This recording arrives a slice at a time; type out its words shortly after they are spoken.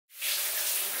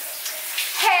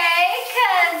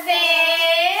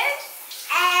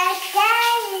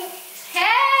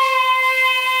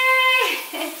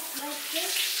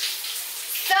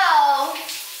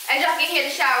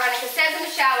shower, and it says in the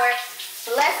shower,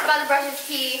 blessed by the brush his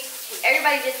teeth.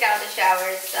 Everybody just got out of the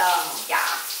shower, so yeah.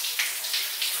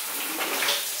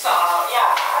 So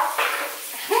yeah.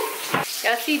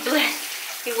 Y'all see Bless?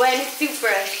 He wetting his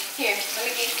toothbrush. Here, let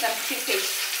me get you some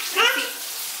toothpaste. There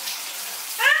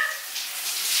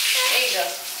you go.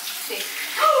 See.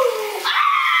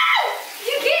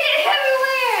 You get it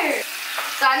everywhere.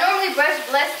 So I normally brush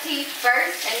Bless teeth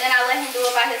first, and then I let him do it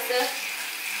by himself.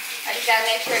 I just gotta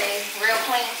make sure they're real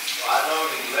clean. Well, I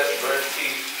normally let brush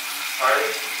teeth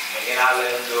first, and then I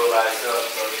let him do it by himself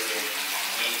so he can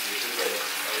eat the toothpaste.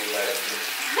 Like okay,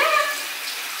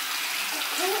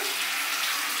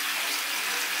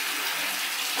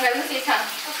 let me see your tongue.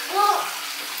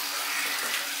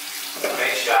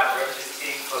 Make sure I brush his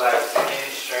teeth for like 10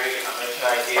 minutes straight. I'm make sure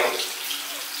I get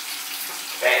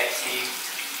back teeth,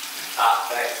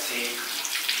 top back teeth,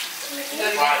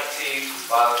 front teeth,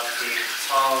 bottom teeth,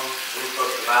 tongue, roof of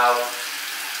the mouth,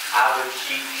 outer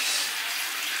cheeks.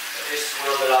 I just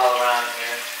swirl it all around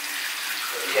here.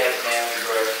 But he has a manly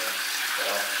brush. So.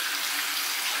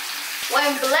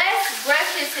 When Bless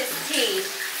brushes his teeth,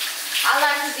 I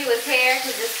like to do his hair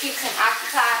because this keeps him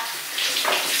occupied.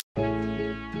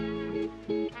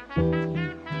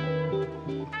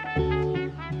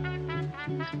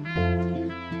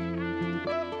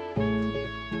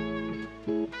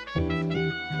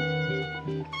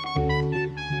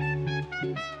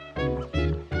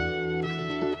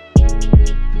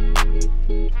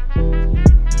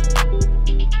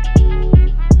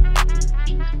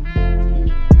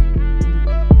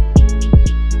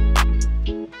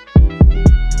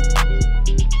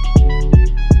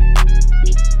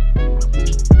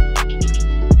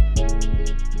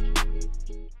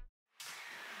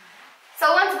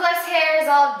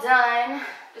 Done.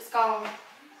 Just gonna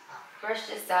brush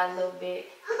this side a little bit.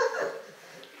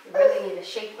 You really need to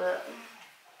shape up.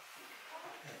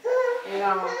 You're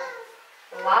gonna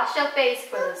wash your face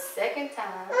for the second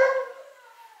time.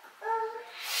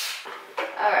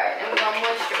 Alright, then we're gonna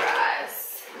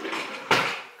moisturize.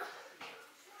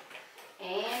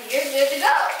 And you're good to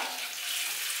go.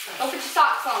 Don't put your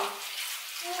socks on.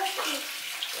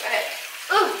 Go ahead.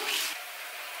 Ooh.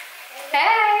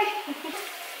 Hey!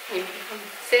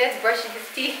 Says brushing his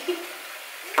teeth.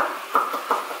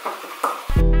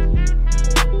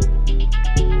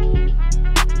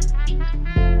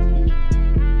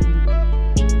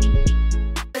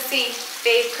 See,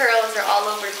 fave curls are all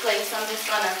over the place, so I'm just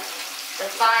gonna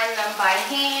define them by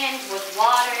hand with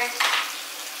water.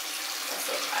 That's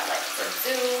what I like to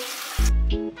do.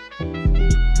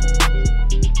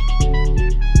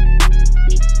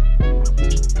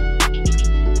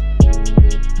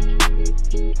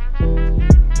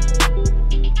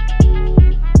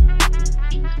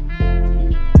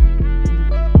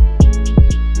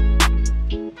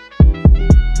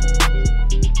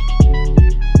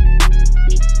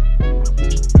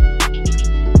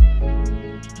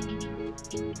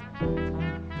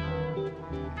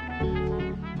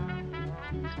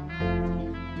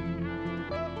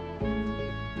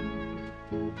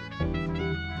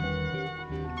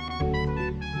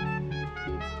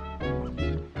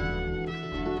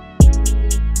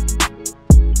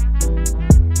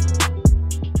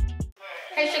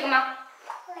 Hey, Sugar Ma.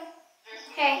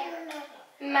 Hey.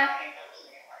 Ma.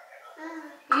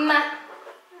 Ma.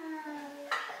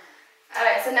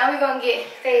 Alright, so now we're going to get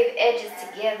fave edges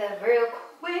together real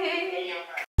quick.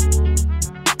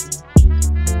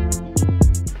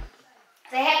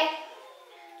 Say hey.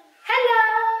 Hello.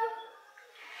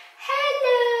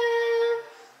 Hello.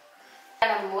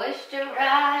 Gotta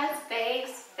moisturize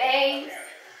face.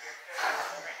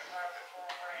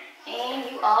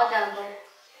 And you all done, boo.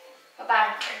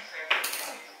 Bye-bye.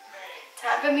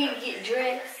 Time for me to get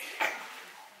dressed.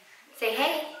 Say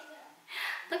hey.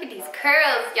 Look at these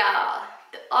curls, y'all.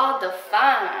 All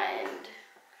defined.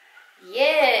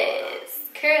 Yes.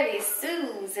 Curly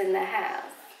Sue's in the house.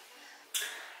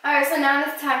 Alright, so now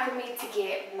it's time for me to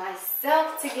get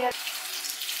myself together.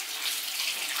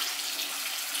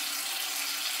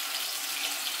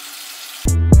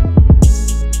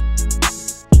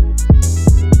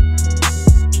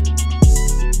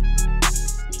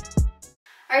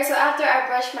 Alright, so after I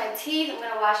brush my teeth, I'm going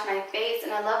to wash my face.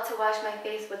 And I love to wash my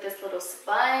face with this little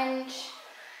sponge.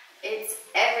 It's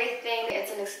everything.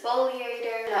 It's an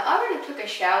exfoliator. And I already took a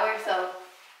shower, so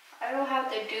I don't have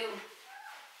to do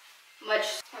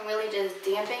much. I'm really just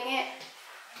damping it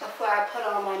before I put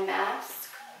on my mask.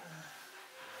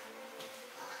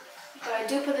 But I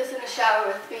do put this in the shower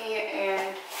with me,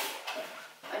 and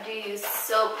I do use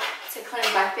soap to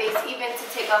cleanse my face, even to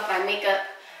take off my makeup.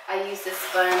 I use this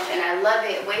sponge, and I love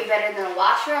it way better than a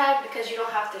wash rag because you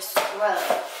don't have to scrub.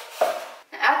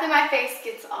 Now, after my face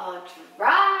gets all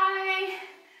dry,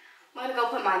 I'm gonna go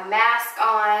put my mask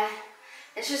on.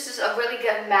 It's just a really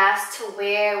good mask to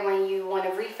wear when you want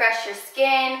to refresh your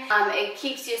skin. It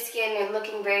keeps your skin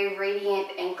looking very radiant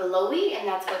and glowy, and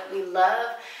that's what we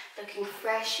love, looking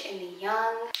fresh and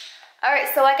young.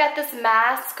 Alright, so I got this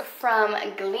mask from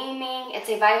Gleamin. It's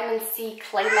a vitamin C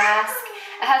clay mask.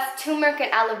 It has turmeric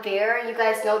and aloe vera. You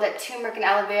guys know that turmeric and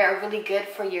aloe vera are really good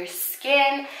for your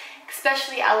skin,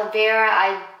 especially aloe vera.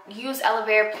 I use aloe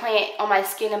vera plant on my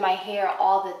skin and my hair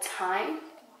all the time.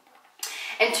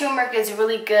 And turmeric is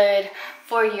really good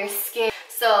for your skin.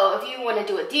 So if you want to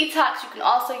do a detox, you can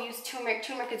also use turmeric.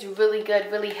 Turmeric is really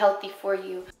good, really healthy for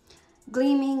you.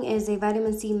 Gleamin is a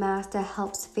vitamin C mask that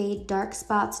helps fade dark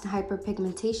spots and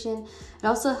hyperpigmentation. It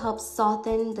also helps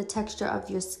soften the texture of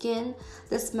your skin.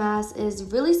 This mask is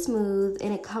really smooth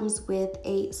and it comes with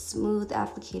a smooth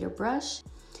applicator brush.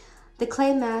 The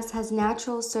clay mask has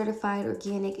natural certified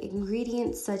organic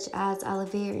ingredients such as aloe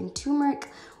vera and turmeric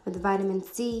with vitamin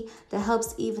C that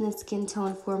helps even the skin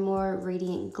tone for a more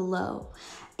radiant glow.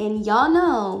 And y'all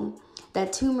know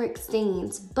that turmeric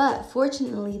stains, but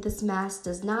fortunately this mask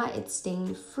does not. It's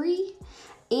stain free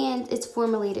and it's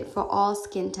formulated for all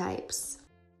skin types.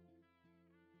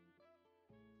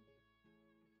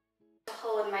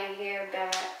 Holding my hair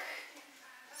back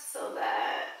so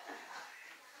that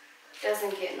it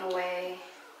doesn't get in the way.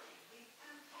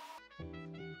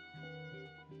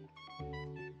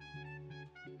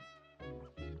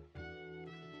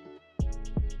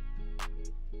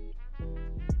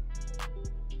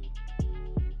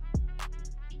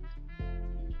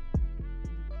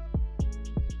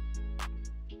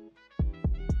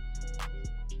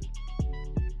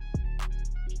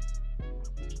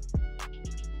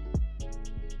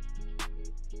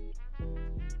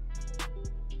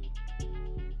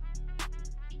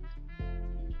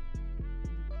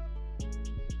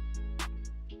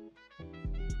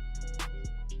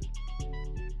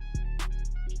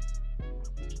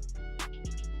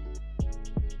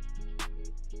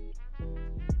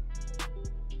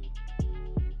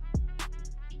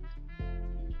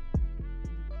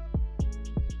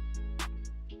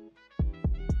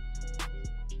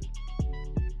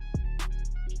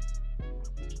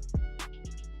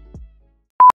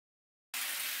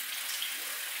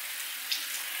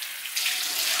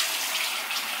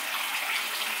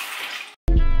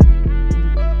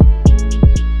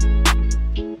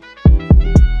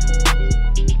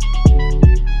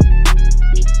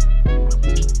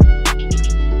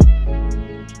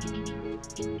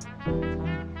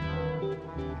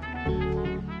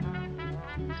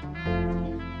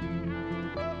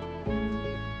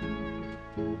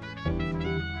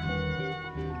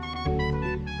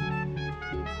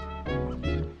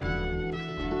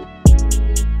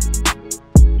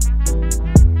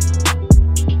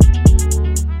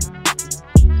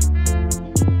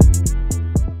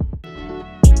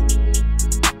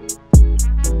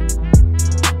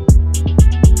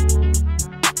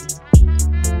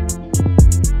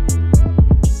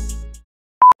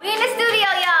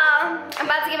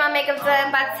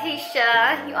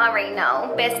 You already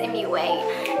know, best MUA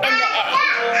in the A.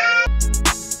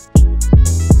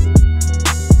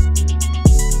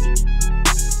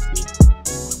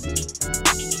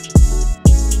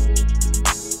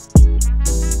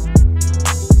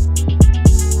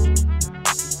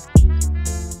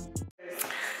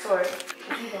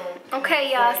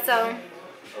 Okay, y'all, so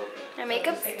my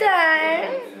makeup's done.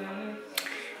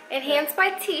 Enhanced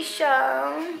by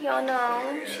Tisha. Y'all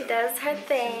know she does her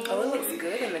thing. Oh, it looks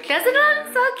good in the camera. Does it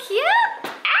look so cute?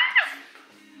 Ah!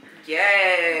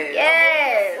 Yes.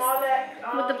 Yes.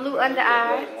 With the blue under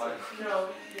eye.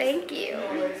 Thank you.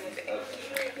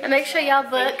 And make sure y'all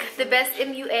book the best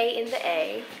MUA in the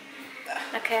A.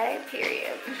 Okay,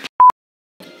 period.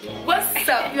 What's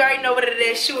up? You already know what it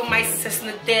is. She with my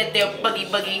sister, dead buggy.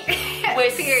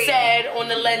 With said on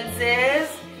the lenses.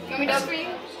 You want me to do it for you?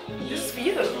 This is for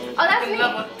you. Oh, that's me.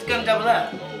 It's gonna double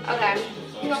up. Okay.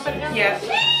 You gonna put it down? Yeah.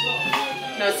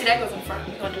 No, see, that goes in front.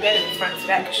 You're gonna do that in the front so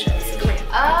that can show. Come here.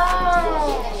 Oh.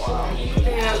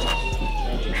 Yeah.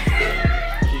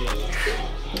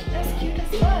 That's cute as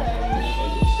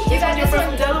fuck. You got this one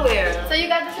from Delaware. So you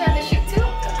got this one at the shoot too?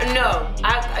 No, I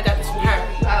got this from her.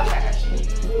 Okay.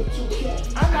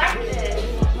 I like it.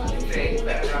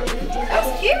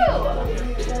 That's cute.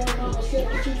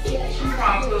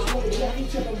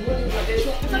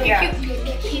 It's like a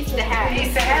cute piece to have.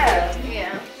 Piece to have.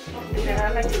 Yeah. And then I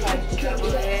like to like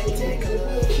double it, take a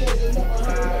look.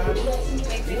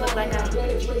 Makes me look like a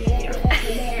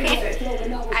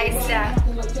iced out.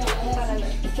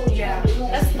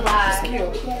 fly.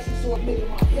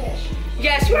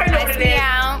 Yes, you already know what it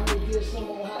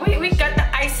is. We got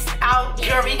the iced out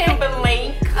jewelry,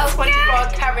 Kimberly, 24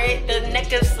 karat. The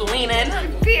neck is leaning.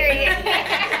 Period.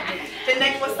 The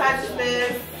neck, what size is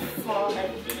this? Small.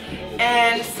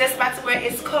 And this about to wear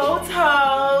is cold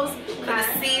toes for the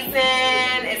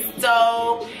season. It's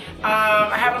dope.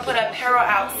 I haven't put apparel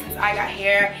out since I got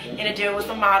here, and Adira was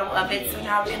the model of it. So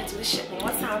now we're gonna do the shipping.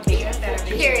 What time? Period.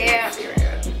 Period.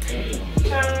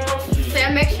 So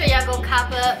make sure y'all go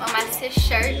cop up on my sis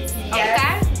shirts.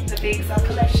 Yes. Okay. The Big Sub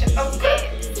collection.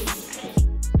 Okay.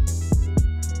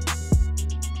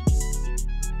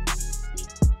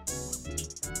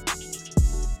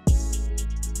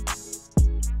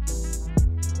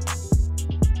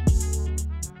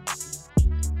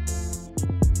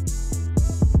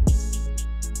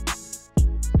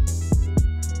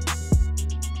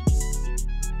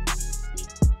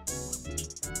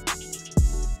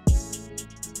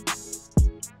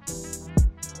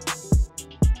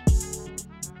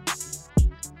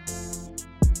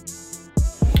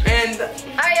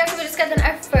 Alright, y'all, so we just got done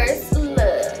our first look.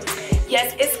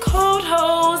 Yes, it's cold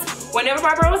hose. Whenever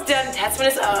my bro is done, that's when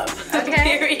it's up. Okay.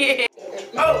 Period.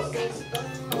 Oh. Get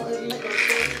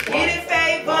it,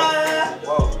 favor.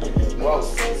 Whoa.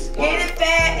 Get it,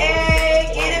 fat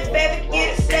egg. Get it, baby.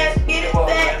 Get it, fat. Get it,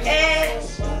 fat egg.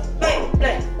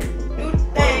 Blah. Do the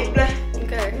thing, blah.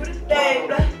 Okay. Do the thing,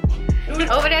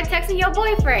 blah. Over there texting your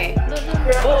boyfriend.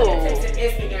 Oh.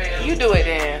 You do it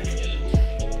then.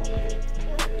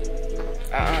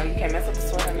 You can't mess up the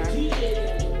sweater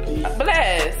now.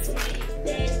 Bless.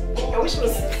 I wish it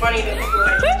was funny that people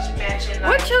like mismatching.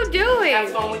 Like, What you doing? have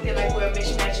fun with it, like wear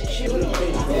mismatching shoes.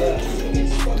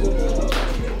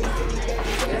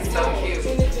 That's so cute.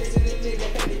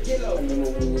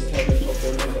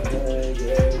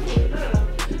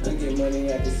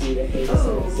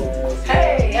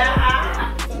 Hey,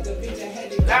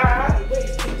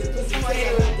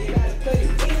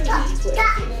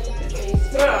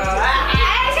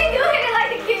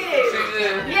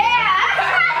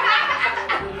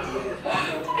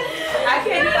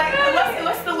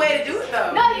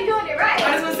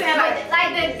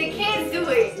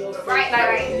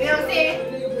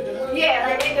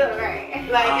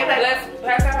 Like, let's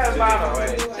pass out her bottle.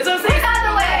 That's what I'm saying. It's out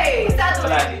the way. It's out the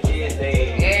way. Like the kids, they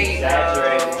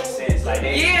exaggerate in a sense. Like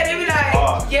they, yeah, they be like,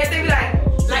 yes, they be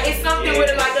like it's something with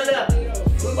it, like a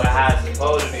little. But how it's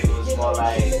supposed to be was more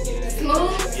like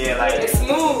Smooth? Yeah, like it's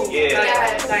smooth. Yeah.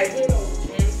 Like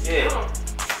yeah.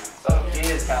 Some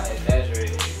kids kind of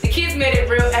exaggerate. The kids made it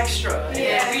real extra.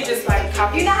 Yeah. And we just like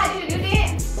copy. You know how to do the new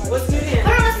dance? What's new dance?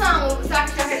 Put on a song so I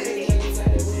can show her the new dance.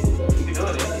 You can do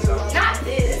it in so. Not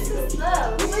this. This is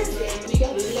love. Who is this?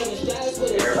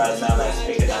 Everybody sound like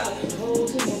speaking out.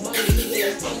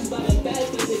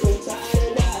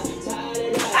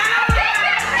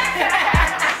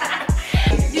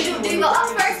 Do you go up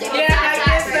first? Or Yeah,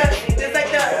 like this. It's like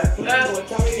the.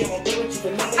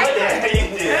 Like that.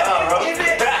 You did. Oh, bro. Is it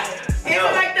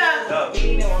like the? No.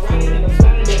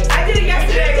 I did it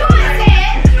yesterday. Do it,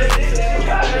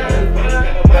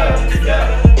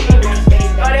 Yeah.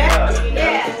 Oh, that?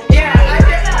 yeah. Yeah, I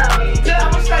did. Look,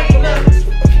 I'm gonna show you.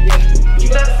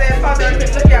 Look, Sam, Father,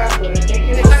 look, y'all.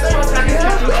 It's like almost like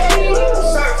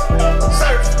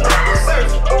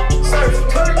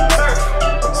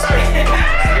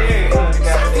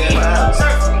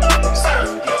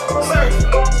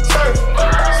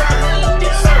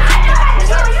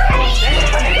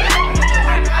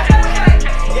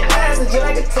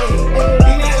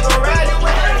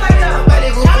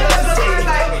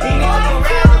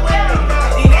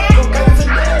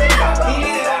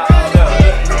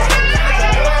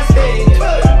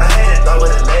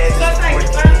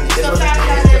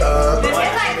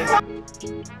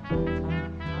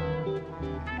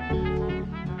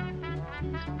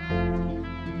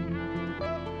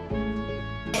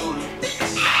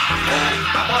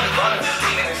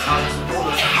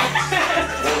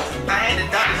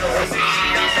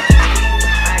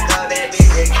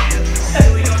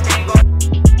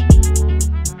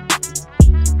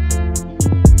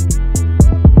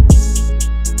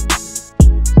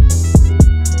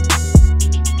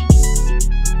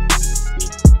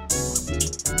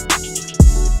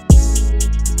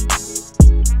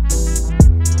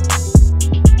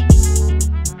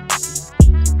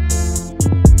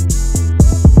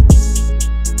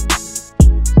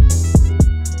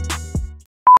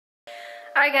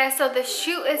Alright guys, so the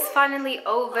shoot is finally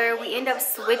over. We end up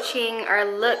switching our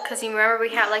look because you remember we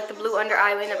had like the blue under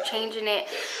eye. We ended up changing it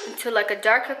into like a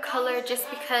darker color just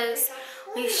because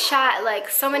we shot like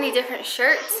so many different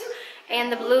shirts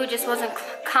and the blue just wasn't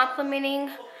complementing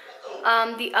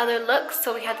the other look,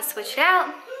 so we had to switch it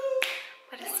out.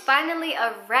 But it's finally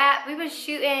a wrap. We've been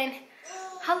shooting,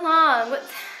 how long?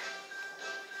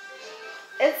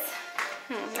 It's,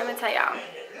 let me tell y'all.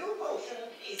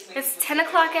 It's 10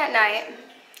 o'clock at night,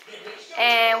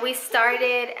 and we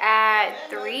started at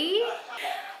 3.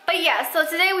 But yeah, so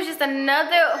today was just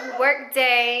another work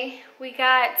day. We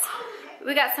got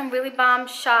some really bomb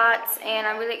shots, and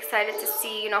I'm really excited to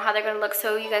see, you know, how they're gonna look.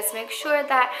 So you guys make sure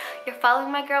that you're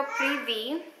following my girl Pretty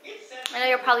V. I know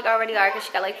you probably already are because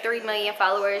she got like 3 million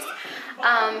followers.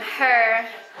 Her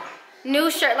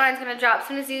new shirt line's gonna drop as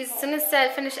soon as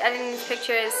Seth finish editing these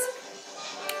pictures.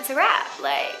 It's a wrap.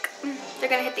 Like, they're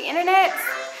gonna hit the internet.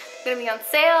 They're gonna be on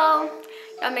sale.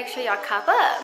 Y'all make sure y'all cop up.